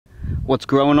What's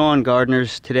going on,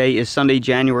 gardeners? Today is Sunday,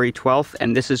 January 12th,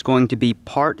 and this is going to be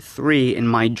part 3 in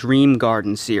my Dream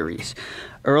Garden series.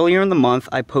 Earlier in the month,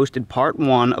 I posted part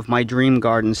 1 of my Dream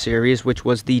Garden series, which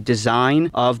was the design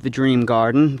of the Dream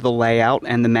Garden, the layout,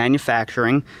 and the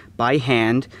manufacturing by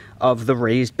hand of the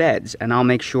raised beds, and I'll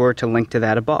make sure to link to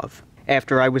that above.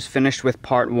 After I was finished with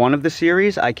part 1 of the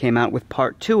series, I came out with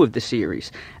part 2 of the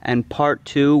series, and part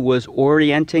 2 was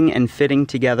orienting and fitting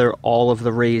together all of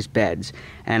the raised beds,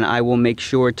 and I will make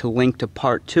sure to link to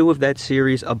part 2 of that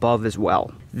series above as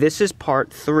well. This is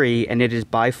part 3, and it is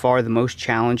by far the most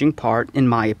challenging part, in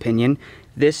my opinion.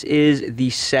 This is the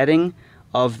setting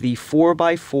of the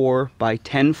 4x4 by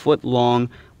 10 foot long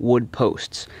wood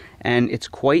posts, and it's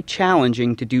quite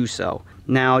challenging to do so.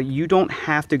 Now, you don't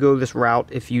have to go this route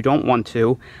if you don't want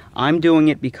to. I'm doing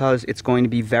it because it's going to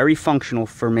be very functional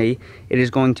for me. It is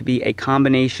going to be a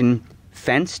combination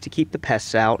fence to keep the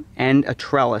pests out and a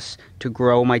trellis to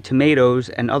grow my tomatoes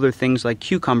and other things like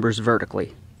cucumbers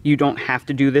vertically. You don't have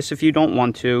to do this if you don't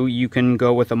want to. You can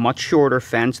go with a much shorter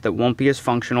fence that won't be as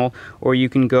functional, or you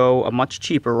can go a much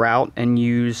cheaper route and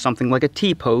use something like a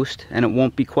T-post and it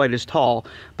won't be quite as tall.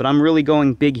 But I'm really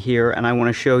going big here, and I want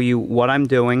to show you what I'm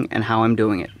doing and how I'm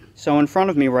doing it. So in front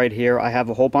of me right here, I have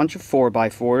a whole bunch of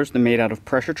 4x4s. They're made out of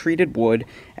pressure-treated wood,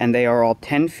 and they are all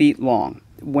 10 feet long.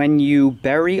 When you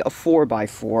bury a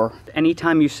 4x4,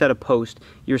 anytime you set a post,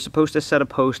 you're supposed to set a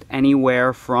post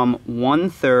anywhere from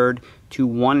 1/3 to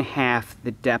 1/2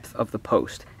 the depth of the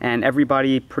post. And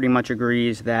everybody pretty much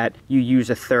agrees that you use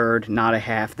 1/3, not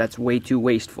 1/2. That's way too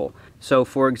wasteful. So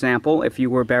for example, if you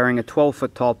were burying a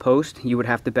 12-foot tall post, you would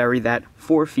have to bury that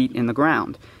 4 feet in the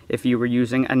ground. If you were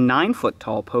using a 9-foot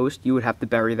tall post, you would have to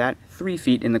bury that 3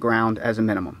 feet in the ground as a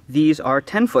minimum. These are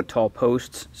 10-foot tall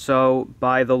posts, so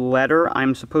by the letter,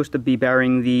 I'm supposed to be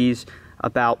burying these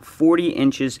about 40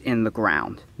 inches in the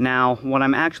ground. Now, what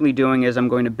I'm actually doing is I'm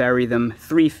going to bury them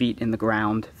 3 feet in the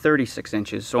ground, 36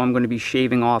 inches, so I'm going to be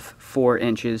shaving off 4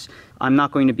 inches. I'm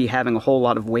not going to be having a whole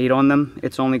lot of weight on them.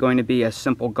 It's only going to be a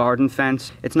simple garden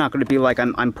fence. It's not going to be like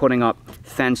I'm putting up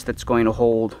fence that's going to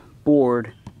hold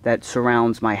board that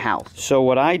surrounds my house. So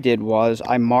what I did was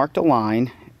I marked a line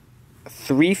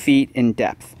 3 feet in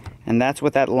depth, and that's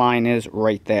what that line is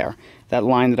right there. That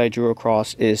line that I drew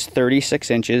across is 36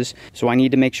 inches, so I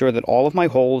need to make sure that all of my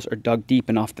holes are dug deep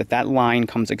enough that that line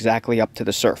comes exactly up to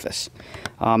the surface.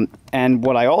 And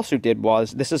what I also did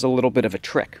was, this is a little bit of a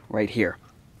trick right here.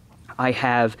 I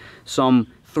have some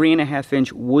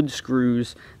 3.5-inch wood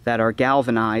screws that are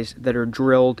galvanized that are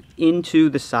drilled into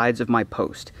the sides of my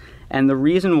post. And the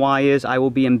reason why is I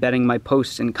will be embedding my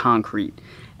posts in concrete.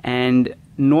 And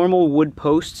normal wood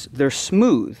posts, they're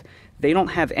smooth. They don't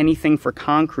have anything for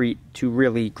concrete to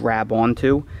really grab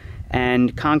onto,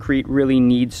 and concrete really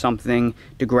needs something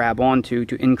to grab onto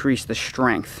to increase the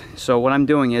strength. So what I'm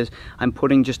doing is I'm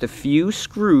putting just a few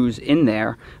screws in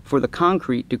there for the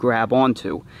concrete to grab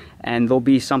onto, and there'll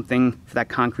be something for that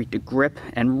concrete to grip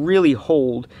and really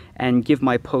hold and give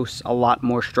my posts a lot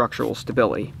more structural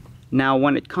stability. Now,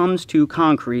 when it comes to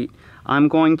concrete, I'm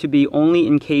going to be only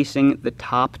encasing the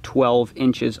top 12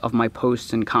 inches of my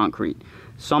posts in concrete.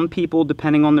 Some people,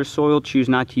 depending on their soil, choose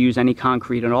not to use any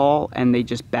concrete at all, and they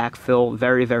just backfill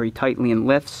very, very tightly in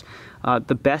lifts.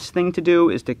 The best thing to do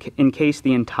is to encase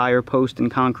the entire post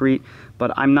in concrete,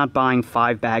 but I'm not buying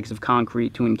 5 bags of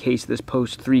concrete to encase this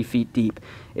post 3 feet deep.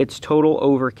 It's total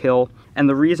overkill, and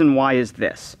the reason why is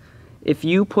this. If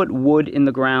you put wood in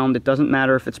the ground, it doesn't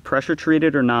matter if it's pressure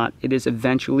treated or not, it is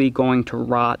eventually going to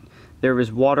rot. There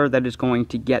is water that is going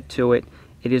to get to it.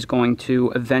 It is going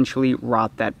to eventually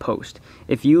rot that post.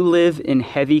 If you live in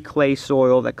heavy clay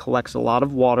soil that collects a lot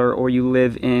of water, or you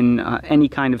live in any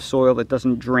kind of soil that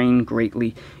doesn't drain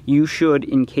greatly, you should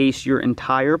encase your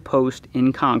entire post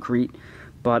in concrete.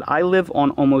 But I live on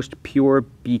almost pure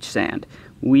beach sand.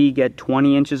 We get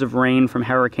 20 inches of rain from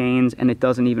hurricanes and it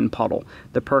doesn't even puddle.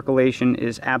 The percolation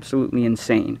is absolutely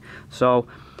insane. So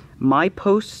my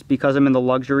posts, because I'm in the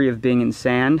luxury of being in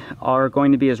sand, are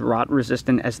going to be as rot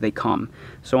resistant as they come.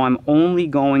 So I'm only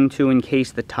going to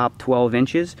encase the top 12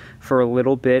 inches for a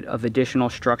little bit of additional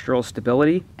structural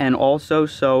stability. And also,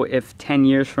 so if 10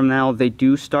 years from now they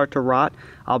do start to rot,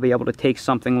 I'll be able to take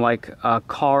something like a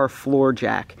car floor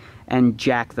jack and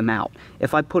jack them out.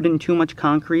 If I put in too much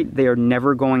concrete, they are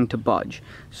never going to budge.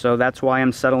 So that's why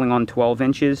I'm settling on 12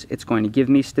 inches. It's going to give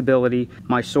me stability.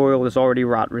 My soil is already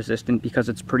rot resistant because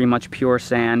it's pretty much pure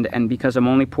sand, and because I'm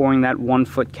only pouring that 1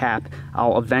 foot cap,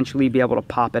 I'll eventually be able to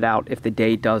pop it out if the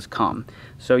day does come.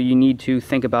 So you need to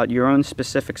think about your own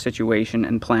specific situation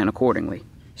and plan accordingly.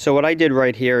 So what I did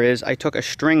right here is I took a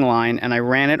string line and I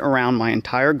ran it around my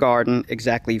entire garden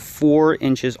exactly 4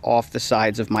 inches off the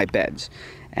sides of my beds.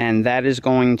 And that is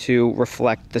going to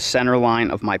reflect the center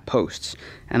line of my posts.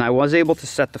 And I was able to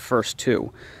set the first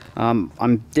 2.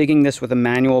 I'm digging this with a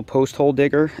manual post hole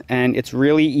digger, and it's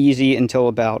really easy until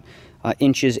about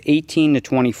inches 18 to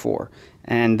 24.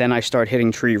 And then I start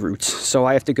hitting tree roots. So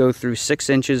I have to go through 6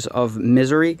 inches of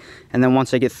misery, and then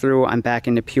once I get through, I'm back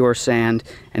into pure sand,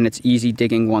 and it's easy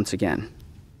digging once again.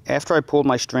 After I pulled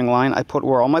my string line, I put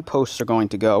where all my posts are going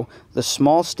to go. The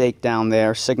small stake down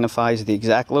there signifies the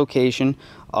exact location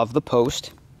of the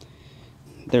post.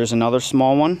 There's another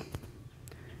small one.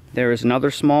 There is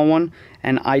another small one.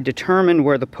 And I determined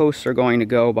where the posts are going to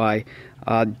go by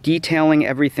detailing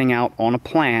everything out on a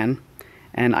plan,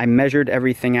 and I measured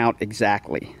everything out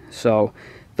exactly. So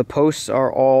the posts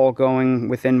are all going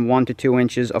within 1 to 2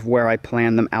 inches of where I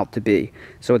planned them out to be.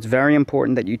 So it's very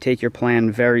important that you take your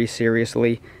plan very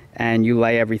seriously and you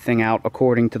lay everything out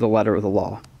according to the letter of the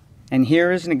law. And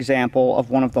here is an example of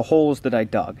one of the holes that I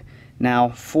dug. Now,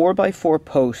 4x4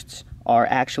 posts are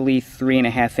actually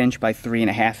 3.5 inch by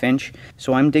 3.5 inch.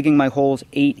 So I'm digging my holes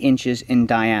 8 inches in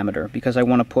diameter because I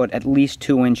want to put at least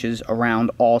 2 inches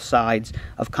around all sides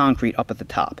of concrete up at the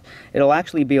top. It'll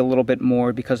actually be a little bit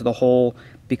more because the hole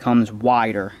becomes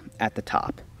wider at the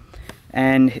top.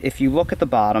 And if you look at the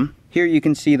bottom, here you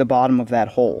can see the bottom of that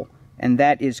hole, and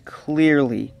that is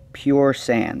clearly pure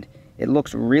sand. It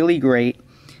looks really great.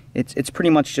 It's pretty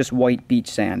much just white beach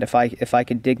sand. If I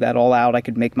could dig that all out, I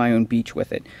could make my own beach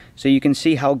with it. So you can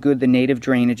see how good the native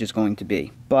drainage is going to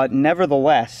be. But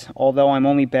nevertheless, although I'm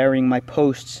only burying my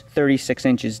posts 36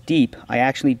 inches deep, I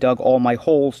actually dug all my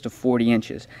holes to 40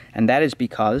 inches. And that is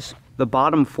because the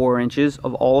bottom 4 inches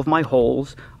of all of my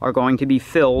holes are going to be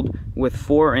filled with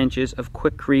 4 inches of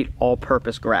Quikrete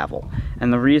all-purpose gravel.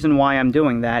 And the reason why I'm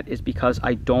doing that is because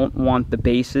I don't want the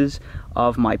bases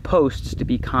of my posts to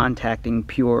be contacting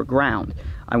pure ground.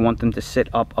 I want them to sit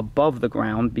up above the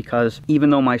ground because even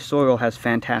though my soil has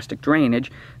fantastic drainage,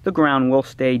 the ground will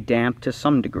stay damp to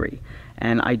some degree.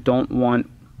 And I don't want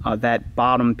that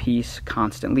bottom piece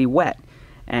constantly wet.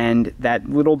 And that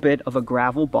little bit of a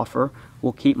gravel buffer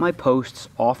will keep my posts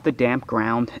off the damp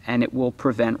ground, and it will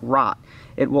prevent rot.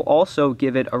 It will also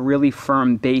give it a really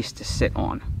firm base to sit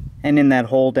on. And in that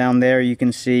hole down there, you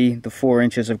can see the 4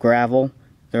 inches of gravel.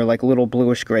 They're like little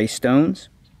bluish gray stones.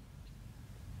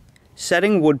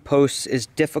 Setting wood posts is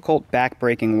difficult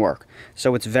back-breaking work,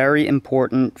 so it's very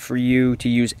important for you to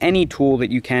use any tool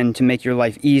that you can to make your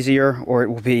life easier, or it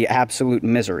will be absolute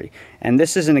misery. And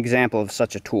this is an example of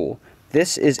such a tool.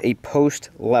 This is a post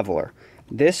leveler.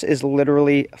 This is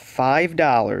literally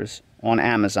 $5 on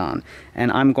Amazon,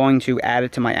 and I'm going to add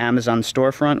it to my Amazon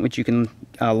storefront, which you can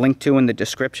link to in the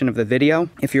description of the video.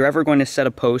 If you're ever going to set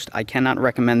a post, I cannot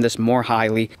recommend this more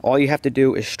highly. All you have to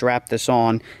do is strap this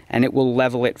on, and it will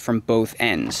level it from both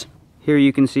ends. Here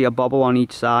you can see a bubble on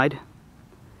each side,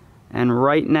 and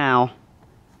right now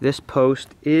this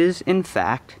post is in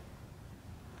fact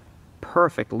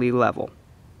perfectly level.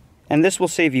 And this will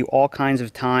save you all kinds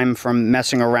of time from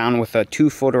messing around with a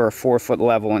 2-foot or a 4-foot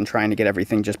level and trying to get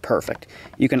everything just perfect.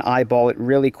 You can eyeball it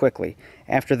really quickly.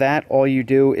 After that, all you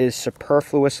do is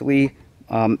superfluously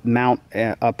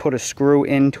put a screw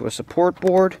into a support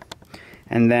board,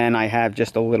 and then I have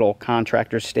just a little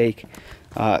contractor stake,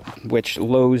 which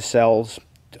Lowe's sells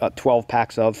 12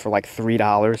 packs of for like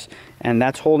 $3, and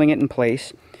that's holding it in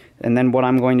place. And then what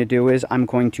I'm going to do is I'm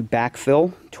going to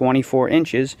backfill 24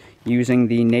 inches using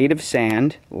the native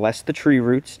sand, less the tree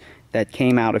roots that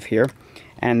came out of here.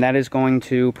 And that is going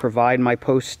to provide my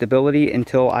post stability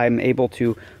until I'm able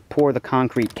to pour the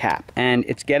concrete cap. And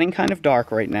it's getting kind of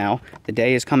dark right now. The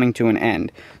day is coming to an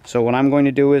end. So what I'm going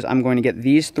to do is I'm going to get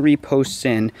these 3 posts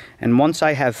in, and once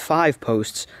I have 5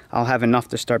 posts, I'll have enough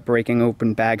to start breaking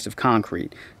open bags of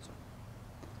concrete.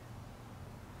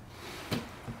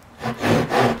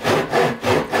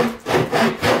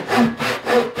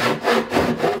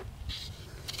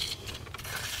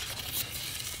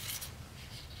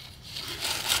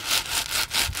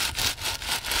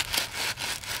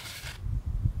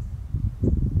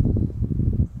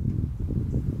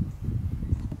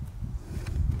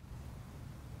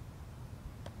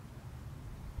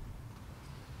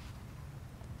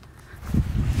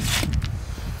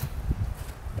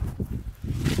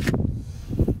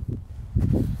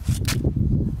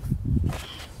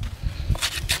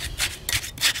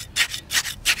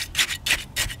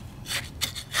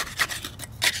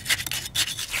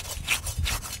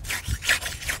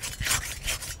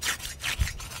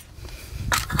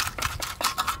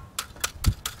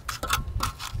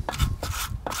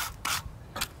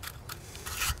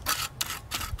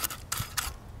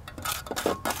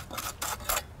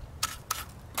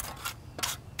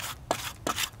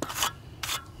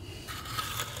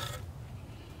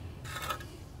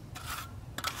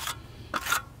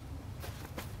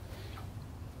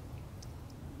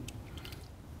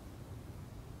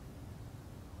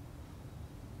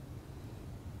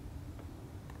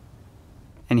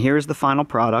 here's the final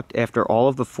product. After all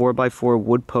of the 4x4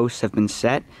 wood posts have been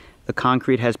set, the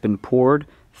concrete has been poured,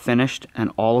 finished,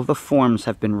 and all of the forms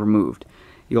have been removed.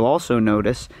 You'll also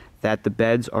notice that the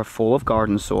beds are full of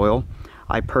garden soil.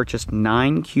 I purchased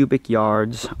 9 cubic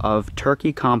yards of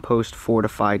turkey compost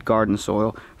fortified garden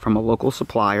soil from a local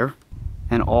supplier,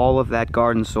 and all of that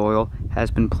garden soil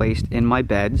has been placed in my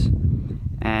beds.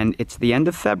 And it's the end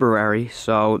of February,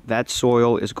 so that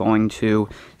soil is going to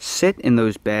sit in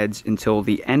those beds until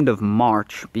the end of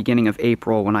March, beginning of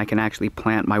April, when I can actually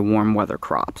plant my warm weather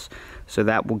crops. So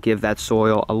that will give that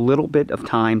soil a little bit of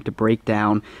time to break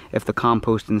down if the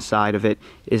compost inside of it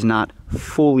is not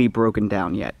fully broken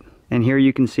down yet. And here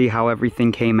you can see how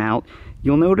everything came out.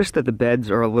 You'll notice that the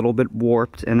beds are a little bit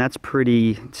warped, and that's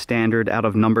pretty standard out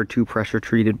of number 2 pressure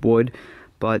treated wood.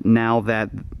 But now that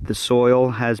the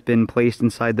soil has been placed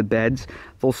inside the beds,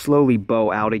 they'll slowly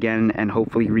bow out again and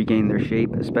hopefully regain their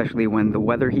shape, especially when the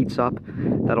weather heats up.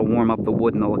 That'll warm up the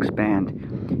wood and they'll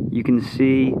expand. You can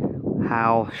see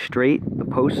how straight the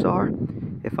posts are.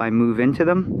 If I move into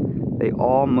them, they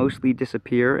all mostly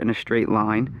disappear in a straight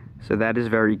line, so that is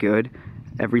very good.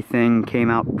 Everything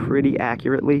came out pretty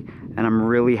accurately, and I'm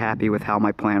really happy with how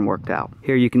my plan worked out.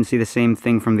 Here you can see the same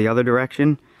thing from the other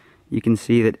direction. You can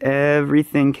see that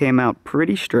everything came out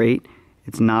pretty straight.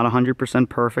 It's not 100%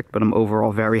 perfect, but I'm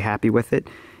overall very happy with it.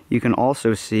 You can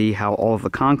also see how all of the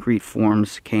concrete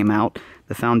forms came out.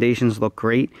 The foundations look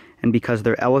great, and because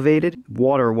they're elevated,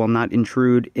 water will not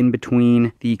intrude in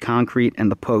between the concrete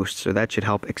and the posts, so that should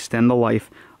help extend the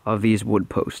life of these wood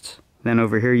posts. Then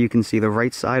over here you can see the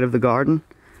right side of the garden.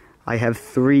 I have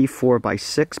 3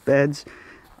 4x6 beds.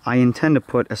 I intend to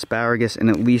put asparagus in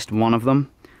at least one of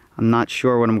them. I'm not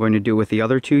sure what I'm going to do with the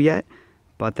other 2 yet,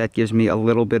 but that gives me a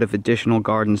little bit of additional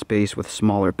garden space with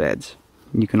smaller beds.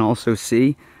 You can also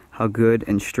see how good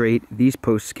and straight these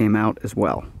posts came out as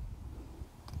well.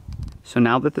 So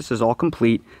now that this is all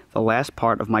complete, the last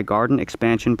part of my garden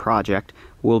expansion project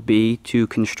will be to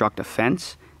construct a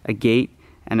fence, a gate,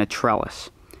 and a trellis.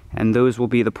 And those will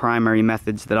be the primary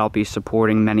methods that I'll be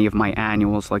supporting many of my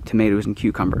annuals like tomatoes and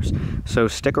cucumbers. So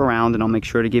stick around and I'll make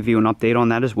sure to give you an update on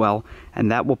that as well. And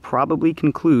that will probably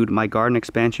conclude my garden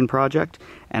expansion project,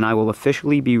 and I will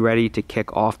officially be ready to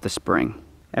kick off the spring.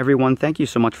 Everyone, thank you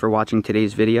so much for watching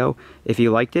today's video. If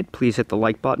you liked it, please hit the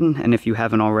like button, and if you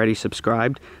haven't already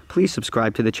subscribed, please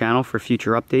subscribe to the channel for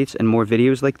future updates and more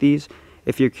videos like these.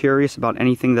 If you're curious about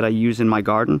anything that I use in my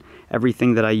garden,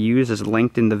 everything that I use is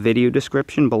linked in the video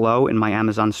description below in my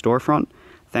Amazon storefront.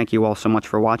 Thank you all so much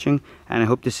for watching, and I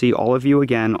hope to see all of you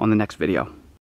again on the next video.